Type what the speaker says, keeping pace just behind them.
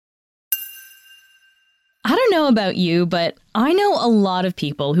I don't know about you, but I know a lot of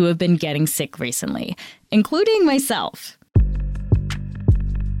people who have been getting sick recently, including myself.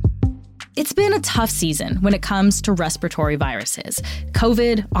 It's been a tough season when it comes to respiratory viruses,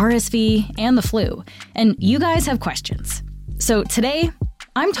 COVID, RSV, and the flu. And you guys have questions. So today,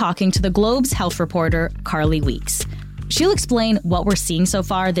 I'm talking to the Globe's health reporter, Carly Weeks. She'll explain what we're seeing so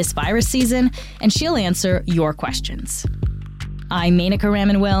far this virus season, and she'll answer your questions. I'm Menaka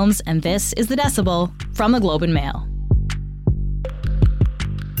Raman-Wilms, and this is The Decibel from the Globe and Mail.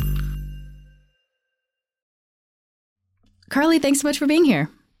 Carly, thanks so much for being here.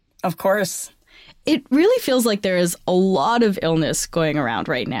 Of course. It really feels like there is a lot of illness going around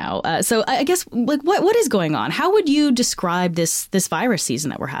right now. So I guess, what is going on? How would you describe this virus season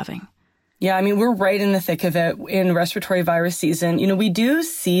that we're having? Yeah, I mean, we're right in the thick of it in respiratory virus season. You know, we do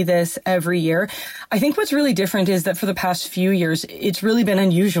see this every year. I think what's really different is that for the past few years, it's really been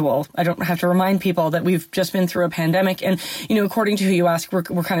unusual. I don't have to remind people that we've just been through a pandemic. And, you know, according to who you ask, we're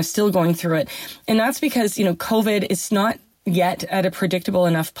kind of still going through it. And that's because, you know, COVID is not yet at a predictable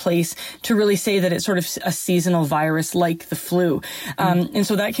enough place to really say that it's sort of a seasonal virus like the flu. And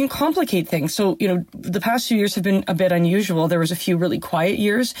so that can complicate things. So, you know, the past few years have been a bit unusual. There was a few really quiet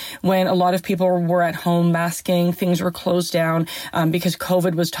years when a lot of people were at home masking, things were closed down because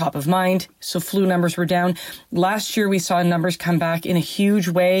COVID was top of mind. So flu numbers were down. Last year, we saw numbers come back in a huge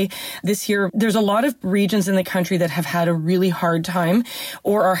way. This year, there's a lot of regions in the country that have had a really hard time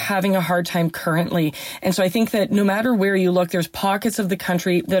or are having a hard time currently. And so I think that no matter where you look, there's pockets of the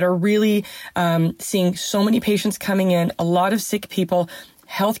country that are really seeing so many patients coming in, a lot of sick people,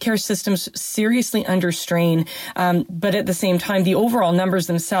 healthcare systems seriously under strain. But at the same time, the overall numbers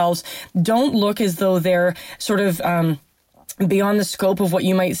themselves don't look as though they're sort of beyond the scope of what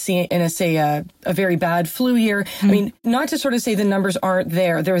you might see in a very bad flu year. I mean, not to sort of say the numbers aren't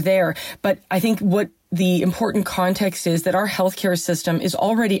there, they're there. But I think what the important context is that our healthcare system is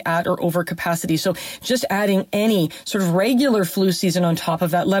already at or over capacity. So just adding any sort of regular flu season on top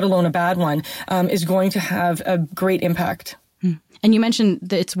of that, let alone a bad one, is going to have a great impact. And you mentioned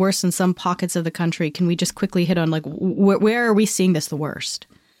that it's worse in some pockets of the country. Can we just quickly hit on, like, where are we seeing this the worst?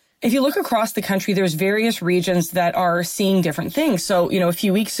 If you look across the country, there's various regions that are seeing different things. So, you know, a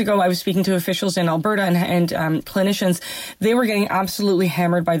few weeks ago, I was speaking to officials in Alberta and clinicians. They were getting absolutely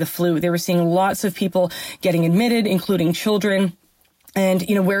hammered by the flu. They were seeing lots of people getting admitted, including children. And,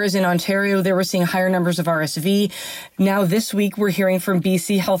 you know, whereas in Ontario, they were seeing higher numbers of RSV. Now this week, we're hearing from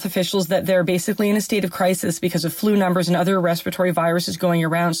BC health officials that they're basically in a state of crisis because of flu numbers and other respiratory viruses going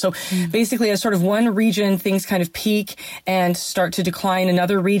around. So basically, as sort of one region, things kind of peak and start to decline.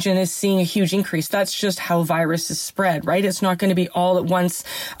 Another region is seeing a huge increase. That's just how viruses spread, right? It's not going to be all at once.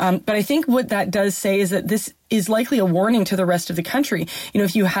 But I think what that does say is that this is likely a warning to the rest of the country. You know,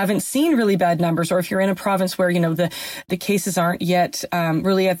 if you haven't seen really bad numbers, or if you're in a province where, you know, the cases aren't yet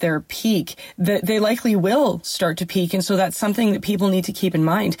really at their peak, they likely will start to peak. And so that's something that people need to keep in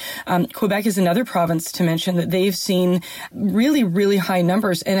mind. Quebec is another province to mention that they've seen really, really high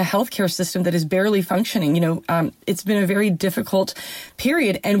numbers in a healthcare system that is barely functioning. You know, it's been a very difficult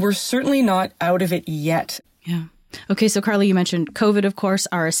period, and we're certainly not out of it yet. Yeah. Okay, so Carly, you mentioned COVID, of course,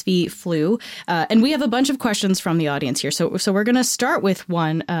 RSV, flu, and we have a bunch of questions from the audience here. So we're going to start with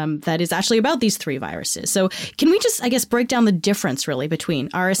one that is actually about these three viruses. So can we just, I guess, break down the difference really between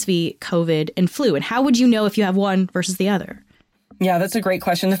RSV, COVID, and flu? And how would you know if you have one versus the other? Yeah, that's a great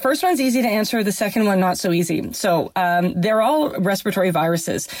question. The first one's easy to answer. The second one, not so easy. So they're all respiratory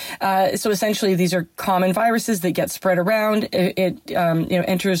viruses. So essentially, these are common viruses that get spread around. It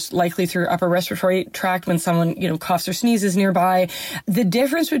enters likely through upper respiratory tract when someone, you know, coughs or sneezes nearby. The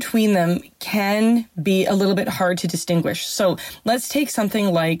difference between them can be a little bit hard to distinguish. So let's take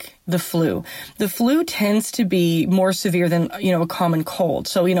something like the flu. The flu tends to be more severe than, you know, a common cold.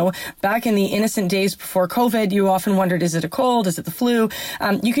 So, you know, back in the innocent days before COVID, you often wondered, is it a cold? Is it the flu?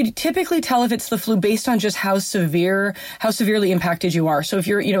 You could typically tell if it's the flu based on just how severely impacted you are. So if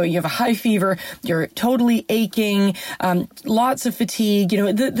you have a high fever, you're totally aching, lots of fatigue, you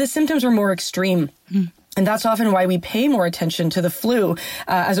know, the symptoms are more extreme. And that's often why we pay more attention to the flu,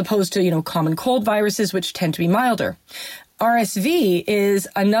 as opposed to, you know, common cold viruses, which tend to be milder. RSV is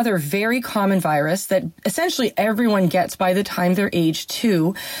another very common virus that essentially everyone gets by the time they're age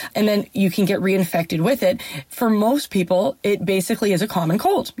 2, and then you can get reinfected with it. For most people, it basically is a common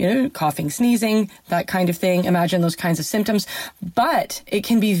cold, you know, coughing, sneezing, that kind of thing. Imagine those kinds of symptoms. But it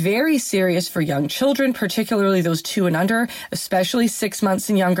can be very serious for young children, particularly those 2 and under, especially 6 months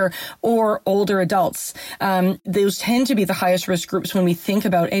and younger, or older adults. Those tend to be the highest risk groups when we think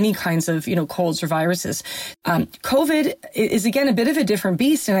about any kinds of, you know, colds or viruses. COVID is, again, a bit of a different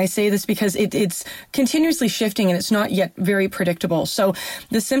beast. And I say this because it's continuously shifting and it's not yet very predictable. So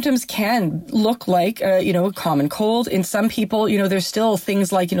the symptoms can look like, a common cold. In some people, there's still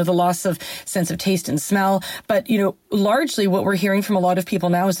things like, the loss of sense of taste and smell. But, largely what we're hearing from a lot of people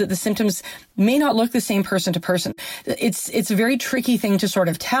now is that the symptoms may not look the same person to person. It's a very tricky thing to sort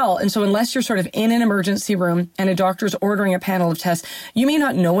of tell. And so unless you're sort of in an emergency room and a doctor's ordering a panel of tests, you may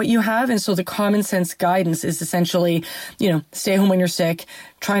not know what you have. And so the common sense guidance is essentially, stay home when you're sick,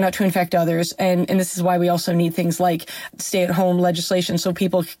 try not to infect others. And this is why we also need things like stay-at-home legislation so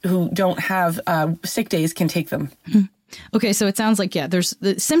people who don't have sick days can take them. Mm-hmm. Okay, so it sounds like,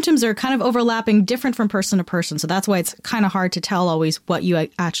 the symptoms are kind of overlapping, different from person to person. So that's why it's kind of hard to tell always what you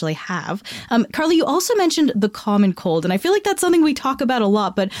actually have. Carly, you also mentioned the common cold, and I feel like that's something we talk about a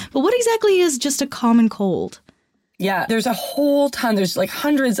lot. But what exactly is just a common cold? Yeah, there's a whole ton. There's like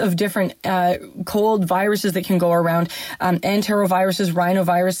hundreds of different cold viruses that can go around. Enteroviruses,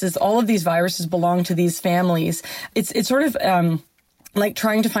 rhinoviruses, all of these viruses belong to these families. It's sort of like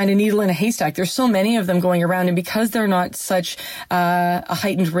trying to find a needle in a haystack. There's so many of them going around, and because they're not such a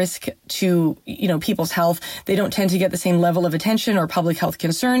heightened risk to, people's health, they don't tend to get the same level of attention or public health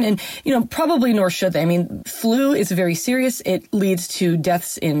concern, and, probably nor should they. I mean, flu is very serious. It leads to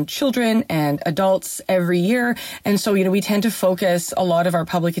deaths in children and adults every year, and so, we tend to focus a lot of our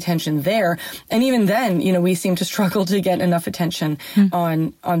public attention there, and even then, we seem to struggle to get enough attention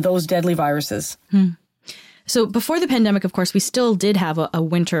on those deadly viruses. So before the pandemic, of course, we still did have a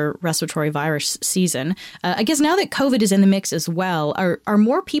winter respiratory virus season. I guess now that COVID is in the mix as well, are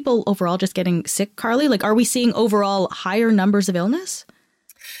more people overall just getting sick, Carly? Like, are we seeing overall higher numbers of illness?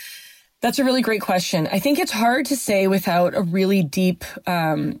 That's a really great question. I think it's hard to say without a really deep,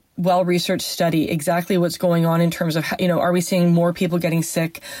 well-researched study exactly what's going on in terms of, are we seeing more people getting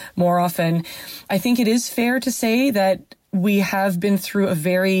sick more often? I think it is fair to say that we have been through a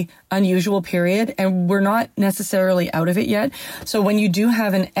very unusual period and we're not necessarily out of it yet. So when you do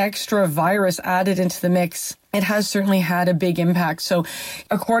have an extra virus added into the mix, it has certainly had a big impact. So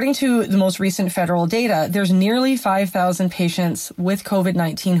according to the most recent federal data, there's nearly 5,000 patients with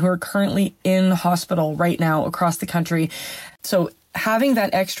COVID-19 who are currently in hospital right now across the country. So having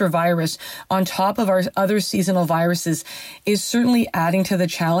that extra virus on top of our other seasonal viruses is certainly adding to the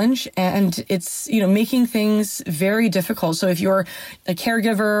challenge, and it's, making things very difficult. So if you're a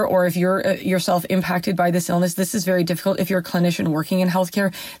caregiver or if you're yourself impacted by this illness, this is very difficult. If you're a clinician working in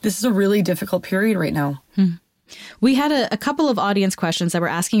healthcare, this is a really difficult period right now. We had a couple of audience questions that were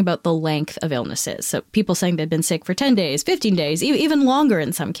asking about the length of illnesses. So people saying they've been sick for 10 days, 15 days, even longer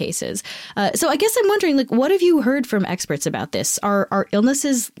in some cases. So I guess I'm wondering, what have you heard from experts about this? Are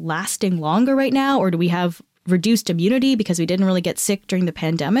illnesses lasting longer right now, or do we have reduced immunity because we didn't really get sick during the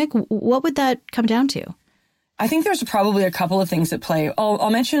pandemic? What would that come down to? I think there's probably a couple of things at play.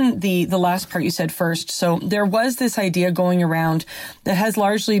 I'll mention the last part you said first. So there was this idea going around that has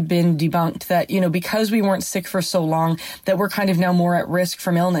largely been debunked that, because we weren't sick for so long, that we're kind of now more at risk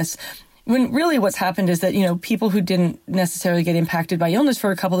from illness. When really what's happened is that, people who didn't necessarily get impacted by illness for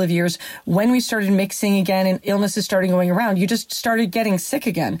a couple of years, when we started mixing again and illnesses started going around, you just started getting sick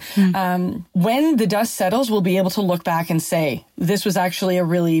again. When the dust settles, we'll be able to look back and say, this was actually a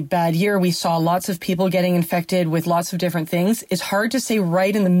really bad year. We saw lots of people getting infected with lots of different things. It's hard to say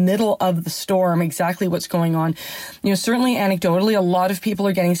right in the middle of the storm exactly what's going on. Certainly anecdotally, a lot of people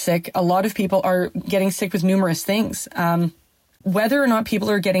are getting sick. A lot of people are getting sick with numerous things. Whether or not people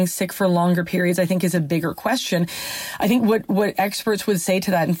are getting sick for longer periods, I think, is a bigger question. I think what experts would say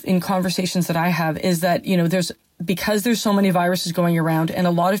to that in conversations that I have is that, because there's so many viruses going around and a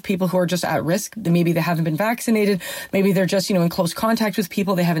lot of people who are just at risk, maybe they haven't been vaccinated, maybe they're just, in close contact with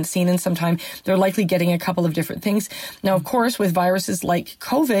people they haven't seen in some time, they're likely getting a couple of different things. Now, of course, with viruses like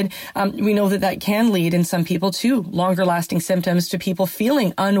COVID, we know that can lead in some people to longer lasting symptoms, to people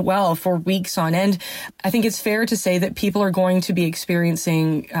feeling unwell for weeks on end. I think it's fair to say that people are going to be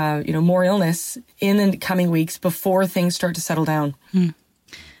experiencing, more illness in the coming weeks before things start to settle down.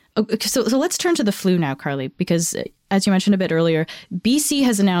 So let's turn to the flu now, Carly, because as you mentioned a bit earlier, BC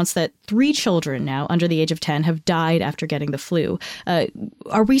has announced that 3 children now under the age of 10 have died after getting the flu.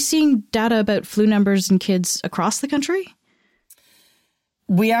 Are we seeing data about flu numbers in kids across the country?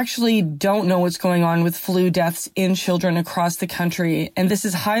 We actually don't know what's going on with flu deaths in children across the country. And this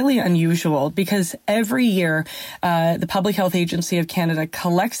is highly unusual because every year, the Public Health Agency of Canada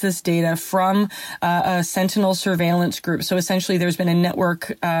collects this data from a sentinel surveillance group. So essentially, there's been a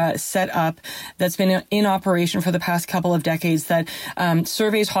network set up that's been in operation for the past couple of decades that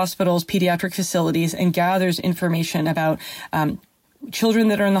surveys hospitals, pediatric facilities, and gathers information about children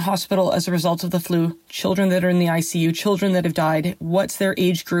that are in the hospital as a result of the flu, children that are in the ICU, children that have died, what's their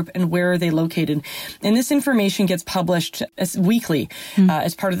age group, and where are they located. And this information gets published weekly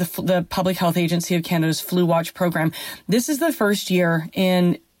as part of the Public Health Agency of Canada's Flu Watch program. This is the first year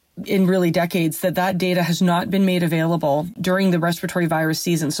in really decades that data has not been made available during the respiratory virus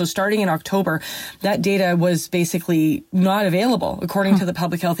season. So starting in October, that data was basically not available according to the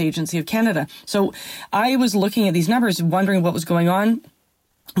Public Health Agency of Canada. So I was looking at these numbers, wondering what was going on.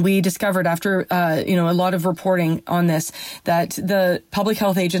 We discovered after, a lot of reporting on this that the Public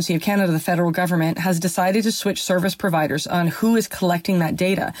Health Agency of Canada, the federal government, has decided to switch service providers on who is collecting that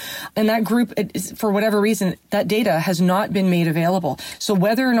data. And that group, for whatever reason, that data has not been made available. So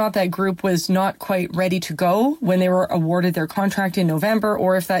whether or not that group was not quite ready to go when they were awarded their contract in November,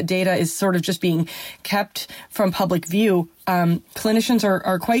 or if that data is sort of just being kept from public view, clinicians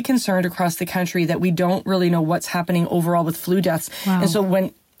are quite concerned across the country that we don't really know what's happening overall with flu deaths. Wow. And so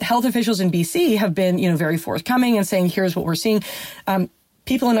when health officials in BC have been, very forthcoming and saying, here's what we're seeing,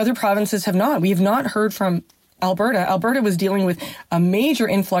 people in other provinces have not. We have not heard from Alberta. Alberta was dealing with a major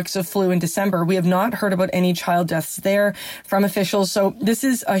influx of flu in December. We have not heard about any child deaths there from officials. So this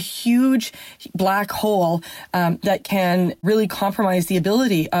is a huge black hole that can really compromise the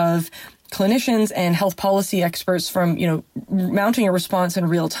ability of clinicians and health policy experts from, mounting a response in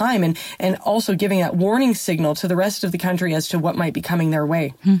real time and also giving that warning signal to the rest of the country as to what might be coming their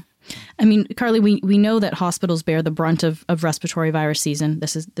way. I mean, Carly, we know that hospitals bear the brunt of respiratory virus season.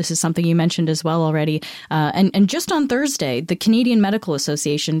 This is something you mentioned as well already. And just on Thursday, the Canadian Medical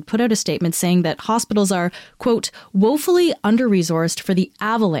Association put out a statement saying that hospitals are, quote, woefully under-resourced for the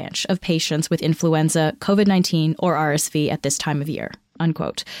avalanche of patients with influenza, COVID-19, or RSV at this time of year.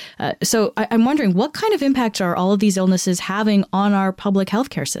 Unquote. So I'm wondering, what kind of impact are all of these illnesses having on our public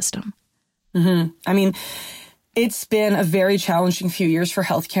healthcare system? Mm-hmm. I mean, it's been a very challenging few years for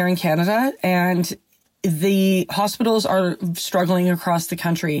healthcare in Canada, and the hospitals are struggling across the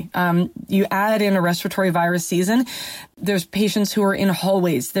country. You add in a respiratory virus season, there's patients who are in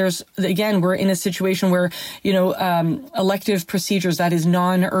hallways. We're in a situation where, elective procedures, that is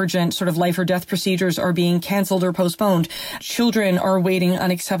non-urgent sort of life or death procedures, are being canceled or postponed. Children are waiting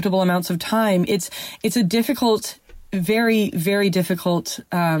unacceptable amounts of time. It's a difficult, very, very difficult,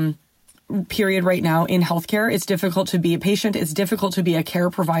 period right now in healthcare. It's difficult to be a patient. It's difficult to be a care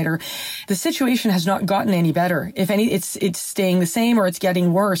provider. The situation has not gotten any better. If any, it's staying the same or it's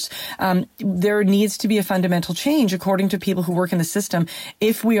getting worse. There needs to be a fundamental change, according to people who work in the system,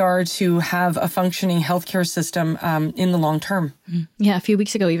 if we are to have a functioning healthcare system in the long term. Yeah, a few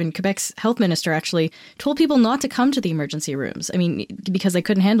weeks ago, even Quebec's health minister actually told people not to come to the emergency rooms. I mean, because they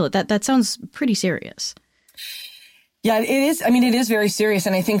couldn't handle it. That sounds pretty serious. Yeah, it is. I mean, it is very serious.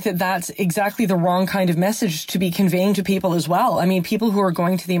 And I think that that's exactly the wrong kind of message to be conveying to people as well. I mean, people who are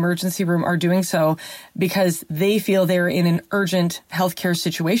going to the emergency room are doing so because they feel they're in an urgent healthcare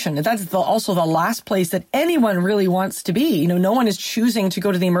situation. And that's also the last place that anyone really wants to be. No one is choosing to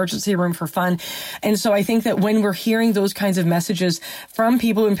go to the emergency room for fun. And so I think that when we're hearing those kinds of messages from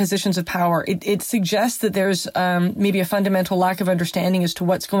people in positions of power, it suggests that there's maybe a fundamental lack of understanding as to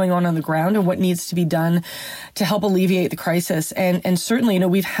what's going on the ground and what needs to be done to help alleviate the crisis. And certainly,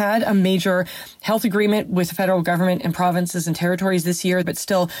 we've had a major health agreement with the federal government and provinces and territories this year, but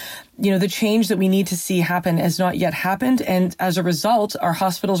still, the change that we need to see happen has not yet happened. And as a result, our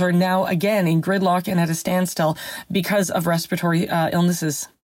hospitals are now again in gridlock and at a standstill because of respiratory illnesses.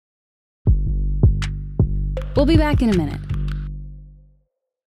 We'll be back in a minute.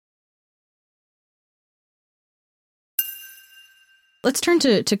 Let's turn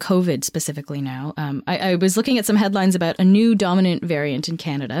to COVID specifically now. I was looking at some headlines about a new dominant variant in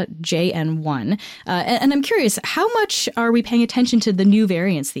Canada, JN1. And I'm curious, how much are we paying attention to the new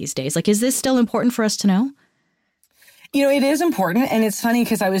variants these days? Like, is this still important for us to know? It is important. And it's funny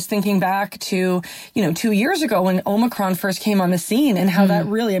because I was thinking back to, 2 years ago when Omicron first came on the scene and how that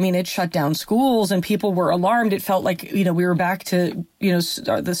really, it shut down schools and people were alarmed. It felt like, we were back to,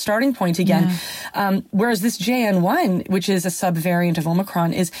 the starting point again. Yeah. Whereas this JN1, which is a subvariant of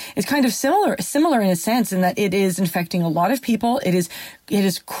Omicron, is kind of similar in a sense in that it is infecting a lot of people. It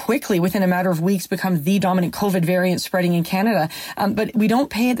is quickly, within a matter of weeks, become the dominant COVID variant spreading in Canada. But we don't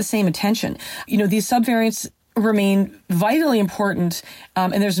pay it the same attention. These subvariants remain vitally important.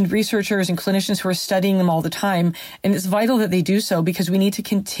 And there's researchers and clinicians who are studying them all the time. And it's vital that they do so because we need to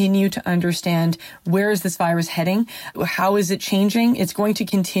continue to understand where is this virus heading? How is it changing? It's going to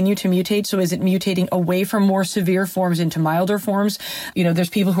continue to mutate. So is it mutating away from more severe forms into milder forms? There's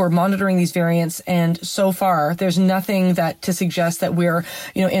people who are monitoring these variants. And so far, there's nothing that to suggest that we're,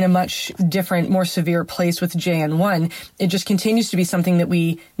 in a much different, more severe place with JN1. It just continues to be something that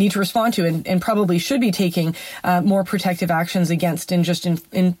we need to respond to and probably should be taking more protective actions against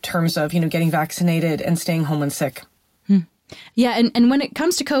in terms of, getting vaccinated and staying home when sick. Yeah. And when it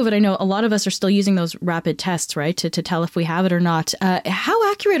comes to COVID, I know a lot of us are still using those rapid tests, right, to tell if we have it or not.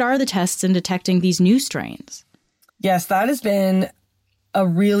 How accurate are the tests in detecting these new strains? Yes, that has been a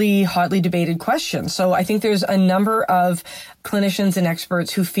really hotly debated question. So I think there's a number of clinicians and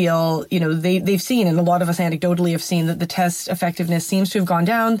experts who feel, they've seen, and a lot of us anecdotally have seen that the test effectiveness seems to have gone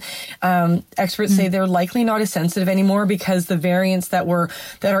down. Experts say they're likely not as sensitive anymore because the variants that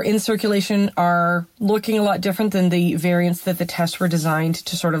are in circulation are looking a lot different than the variants that the tests were designed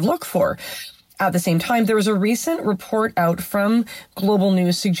to sort of look for. At the same time, there was a recent report out from Global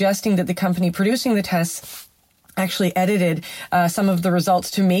News suggesting that the company producing the tests actually edited some of the results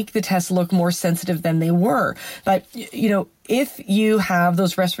to make the tests look more sensitive than they were. But, if you have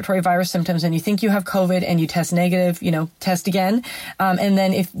those respiratory virus symptoms and you think you have COVID and you test negative, test again. And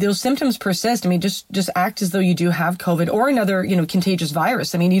then if those symptoms persist, just act as though you do have COVID or another, contagious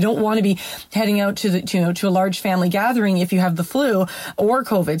virus. You don't want to be heading out to a large family gathering if you have the flu or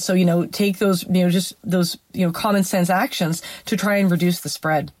COVID. So, take those, those common sense actions to try and reduce the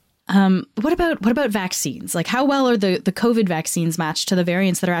spread. What about vaccines? Like, how well are the COVID vaccines matched to the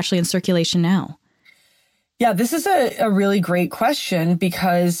variants that are actually in circulation now? Yeah, this is a really great question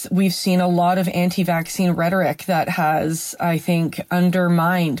because we've seen a lot of anti-vaccine rhetoric that has, I think,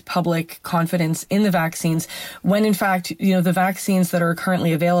 undermined public confidence in the vaccines when, in fact, the vaccines that are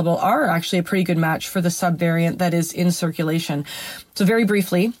currently available are actually a pretty good match for the subvariant that is in circulation. So very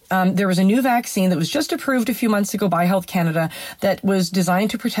briefly, there was a new vaccine that was just approved a few months ago by Health Canada that was designed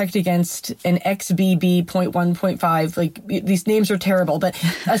to protect against an XBB.1.5. Like, these names are terrible, but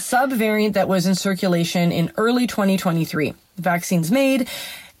a subvariant that was in circulation in early 2023. The vaccine's made.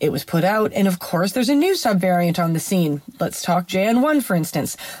 It was put out. And of course, there's a new subvariant on the scene. Let's talk JN1, for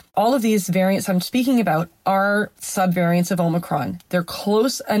instance. All of these variants I'm speaking about are subvariants of Omicron. They're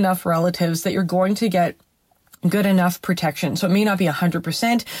close enough relatives that you're going to get good enough protection. So it may not be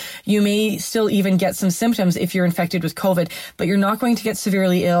 100%. You may still even get some symptoms if you're infected with COVID, but you're not going to get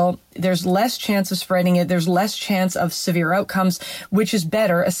severely ill. There's less chance of spreading it. There's less chance of severe outcomes, which is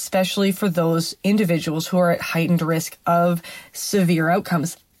better, especially for those individuals who are at heightened risk of severe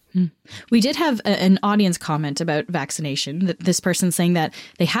outcomes. We did have an audience comment about vaccination. This person saying that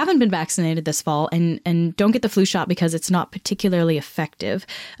they haven't been vaccinated this fall and don't get the flu shot because it's not particularly effective.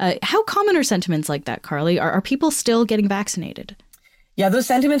 How common are sentiments like that, Carly? Are people still getting vaccinated? Yeah, those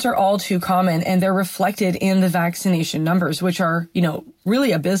sentiments are all too common, and they're reflected in the vaccination numbers, which are,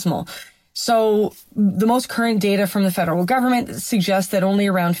 really abysmal. So the most current data from the federal government suggests that only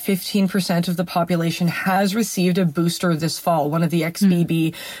around 15% of the population has received a booster this fall, one of the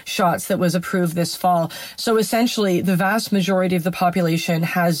XBB shots that was approved this fall. So essentially, the vast majority of the population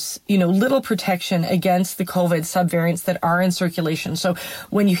has, little protection against the COVID subvariants that are in circulation. So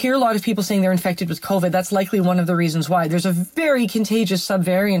when you hear a lot of people saying they're infected with COVID, that's likely one of the reasons why. There's a very contagious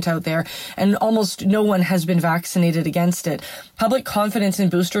subvariant out there, and almost no one has been vaccinated against it. Public confidence in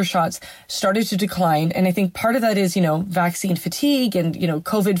booster shots started to decline. And I think part of that is, vaccine fatigue and,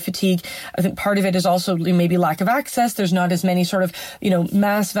 COVID fatigue. I think part of it is also maybe lack of access. There's not as many sort of,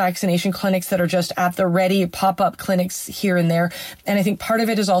 mass vaccination clinics that are just at the ready, pop-up clinics here and there. And I think part of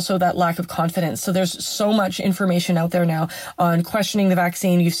it is also that lack of confidence. So there's so much information out there now on questioning the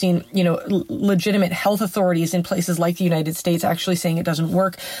vaccine. You've seen, legitimate health authorities in places like the United States actually saying it doesn't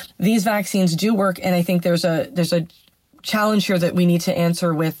work. These vaccines do work. And I think there's a challenge here that we need to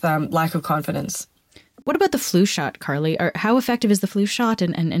answer with lack of confidence. What about the flu shot, Carly? How effective is the flu shot,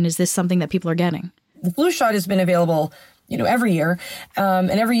 and is this something that people are getting? The flu shot has been available, every year,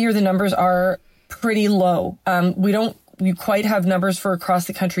 and every year the numbers are pretty low. We quite have numbers for across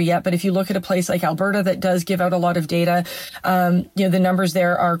the country yet, but if you look at a place like Alberta that does give out a lot of data, the numbers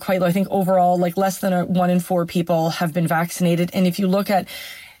there are quite low. I think overall, less than 1 in 4 people have been vaccinated, and if you look at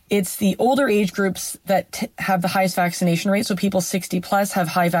it's the older age groups that have the highest vaccination rate. So people 60 plus have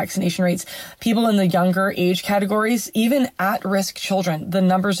high vaccination rates. People in the younger age categories, even at-risk children, the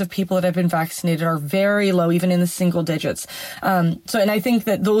numbers of people that have been vaccinated are very low, even in the single digits. And I think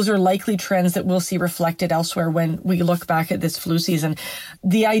that those are likely trends that we'll see reflected elsewhere when we look back at this flu season.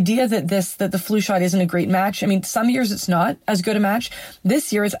 The idea that the flu shot isn't a great match, I mean, some years it's not as good a match.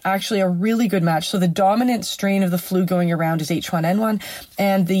 This year it's actually a really good match. So the dominant strain of the flu going around is H1N1,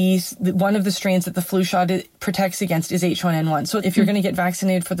 and one of the strains that the flu shot protects against is H1N1. So if you're going to get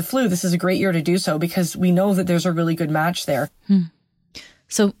vaccinated for the flu, this is a great year to do so because we know that there's a really good match there.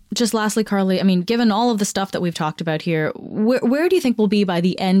 So just lastly, Carly, I mean, given all of the stuff that we've talked about here, where do you think we'll be by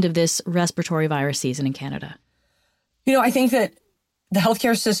the end of this respiratory virus season in Canada? I think that the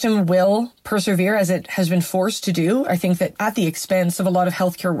healthcare system will persevere as it has been forced to do. I think that at the expense of a lot of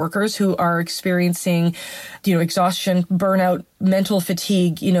healthcare workers who are experiencing, exhaustion, burnout, mental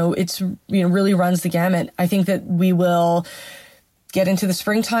fatigue, it's, really runs the gamut. I think that we will get into the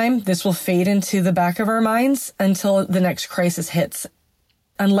springtime. This will fade into the back of our minds until the next crisis hits.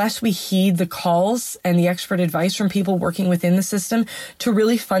 Unless we heed the calls and the expert advice from people working within the system to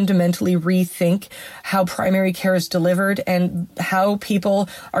really fundamentally rethink how primary care is delivered and how people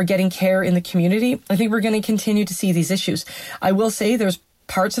are getting care in the community, I think we're going to continue to see these issues. I will say there's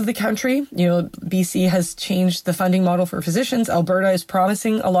parts of the country, BC has changed the funding model for physicians. Alberta is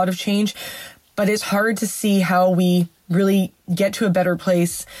promising a lot of change, but it's hard to see how we really get to a better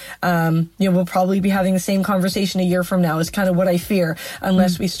place. We'll probably be having the same conversation a year from now is kind of what I fear,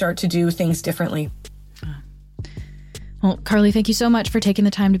 unless we start to do things differently. Well, Carly, thank you so much for taking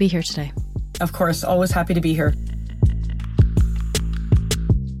the time to be here today. Of course, always happy to be here.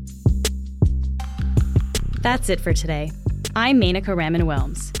 That's it for today. I'm Menaka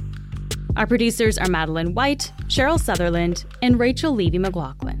Raman-Wilms. Our producers are Madeline White, Cheryl Sutherland, and Rachel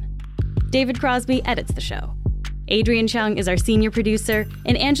Levy-McLaughlin. David Crosby edits the show. Adrian Chung is our senior producer,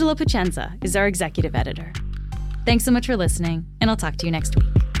 and Angela Pacenza is our executive editor. Thanks so much for listening, and I'll talk to you next week.